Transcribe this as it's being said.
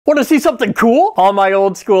Want to see something cool? All my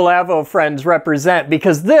old school Avo friends represent,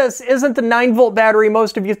 because this isn't the 9-volt battery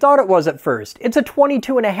most of you thought it was at first. It's a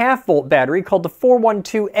 22.5-volt battery called the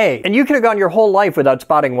 412A, and you could have gone your whole life without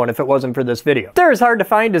spotting one if it wasn't for this video. They're as hard to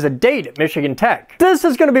find as a date at Michigan Tech. This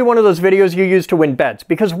is going to be one of those videos you use to win bets,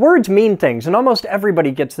 because words mean things, and almost everybody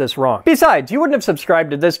gets this wrong. Besides, you wouldn't have subscribed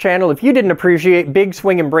to this channel if you didn't appreciate big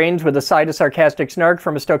swinging brains with a side of sarcastic snark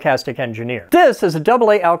from a stochastic engineer. This is a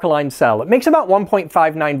AA alkaline cell. It makes about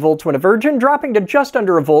 1.59 volts when a virgin, dropping to just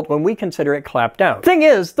under a volt when we consider it clapped down. Thing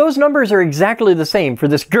is, those numbers are exactly the same for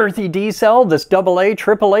this girthy D cell, this AA,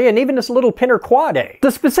 AAA, and even this little pinner quad A. The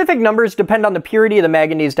specific numbers depend on the purity of the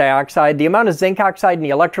manganese dioxide, the amount of zinc oxide in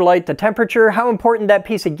the electrolyte, the temperature, how important that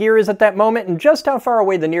piece of gear is at that moment, and just how far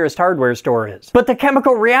away the nearest hardware store is. But the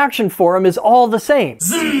chemical reaction for them is all the same.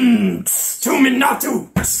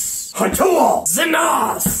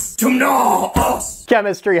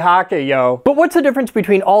 Chemistry hockey, yo. But what's the difference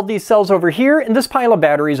between all these cells over here and this pile of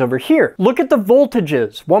batteries over here? Look at the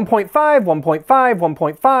voltages. 1.5, 1.5,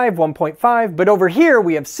 1.5, 1.5, but over here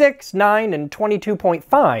we have 6, 9, and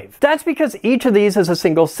 22.5. That's because each of these is a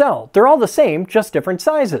single cell. They're all the same, just different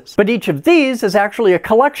sizes. But each of these is actually a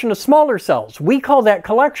collection of smaller cells. We call that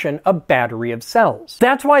collection a battery of cells.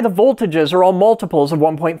 That's why the voltages are all multiples of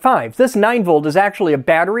 1.5. This 9 volt is actually a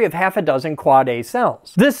battery of half a dozen quad A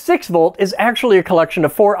cells. This 6 volt is actually a collection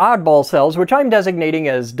of 4 oddball cells, which I'm designating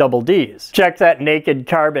as double Ds. Check that naked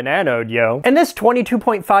carbon anode, yo. And this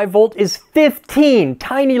 22.5 volt is 15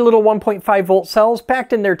 tiny little 1.5 volt cells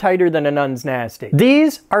packed in there tighter than a nun's nasty.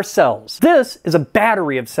 These are cells. This is a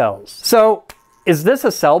battery of cells. So, is this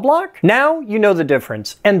a cell block? Now you know the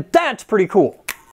difference, and that's pretty cool.